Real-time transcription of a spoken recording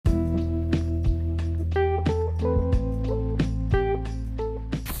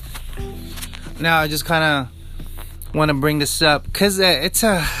now I just kind of want to bring this up because it's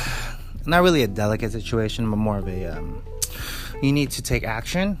not really a delicate situation, but more of a you need to take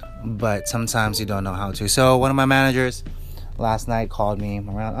action, but sometimes you don't know how to. So one of my managers last night called me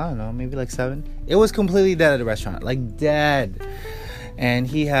around, I don't know, maybe like 7. It was completely dead at the restaurant, like dead. And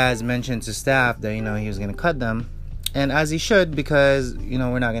he has mentioned to staff that, he was going to cut them. And as he should, because,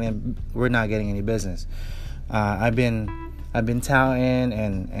 we're not getting any business. I've been touting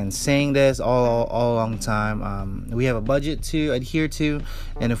and saying this all along time. We have a budget to adhere to,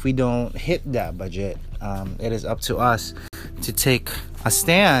 and if we don't hit that budget, it is up to us to take a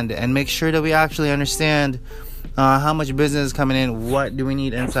stand and make sure that we actually understand how much business is coming in, what do we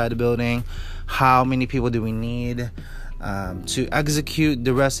need inside the building, how many people do we need to execute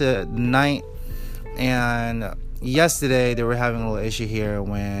the rest of the night. And yesterday they were having a little issue here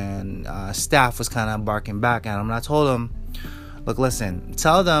when staff was kind of barking back at them, and I told them, look, listen,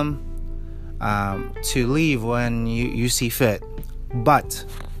 tell them to leave when you see fit, but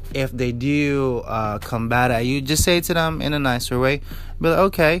if they do come bad at you, just say to them in a nicer way. Be like,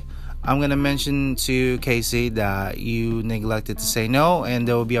 okay, I'm going to mention to Casey that you neglected to say no, and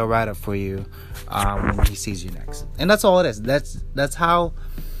there will be a write-up for you when he sees you next. And that's all it is. That's how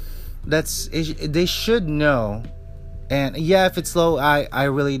they should know. And yeah, if it's slow, I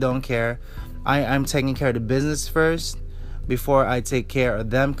really don't care. I'm taking care of the business first before I take care of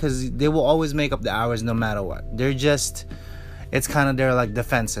them, because they will always make up the hours no matter what. It's kind of their like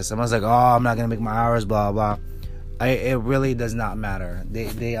defense system. I was like, I'm not gonna make my hours, blah blah. It really does not matter.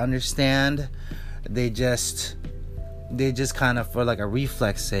 They understand. They just kind of, for like a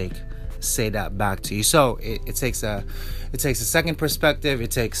reflex sake, say that back to you. So it takes a second perspective.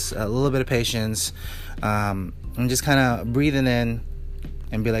 It takes a little bit of patience, and just kind of breathing in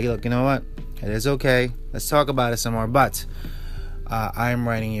and be like, look, you know what? It is okay. Let's talk about it some more. But I'm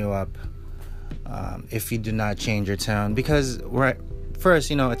writing you up if you do not change your tone, because first,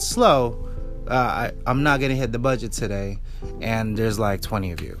 it's slow. I'm not gonna hit the budget today, and there's like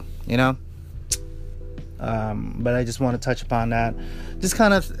 20 of you, but I just want to touch upon that. Just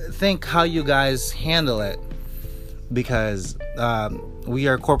kind of think how you guys handle it, because we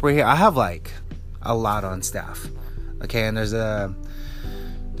are corporate here. I have like a lot on staff, okay, and there's a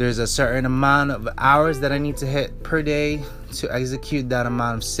certain amount of hours that I need to hit per day to execute that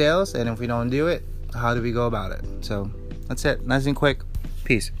amount of sales, and if we don't do it, how do we go about it? So that's it. Nice and quick.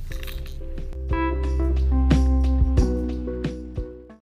 Peace.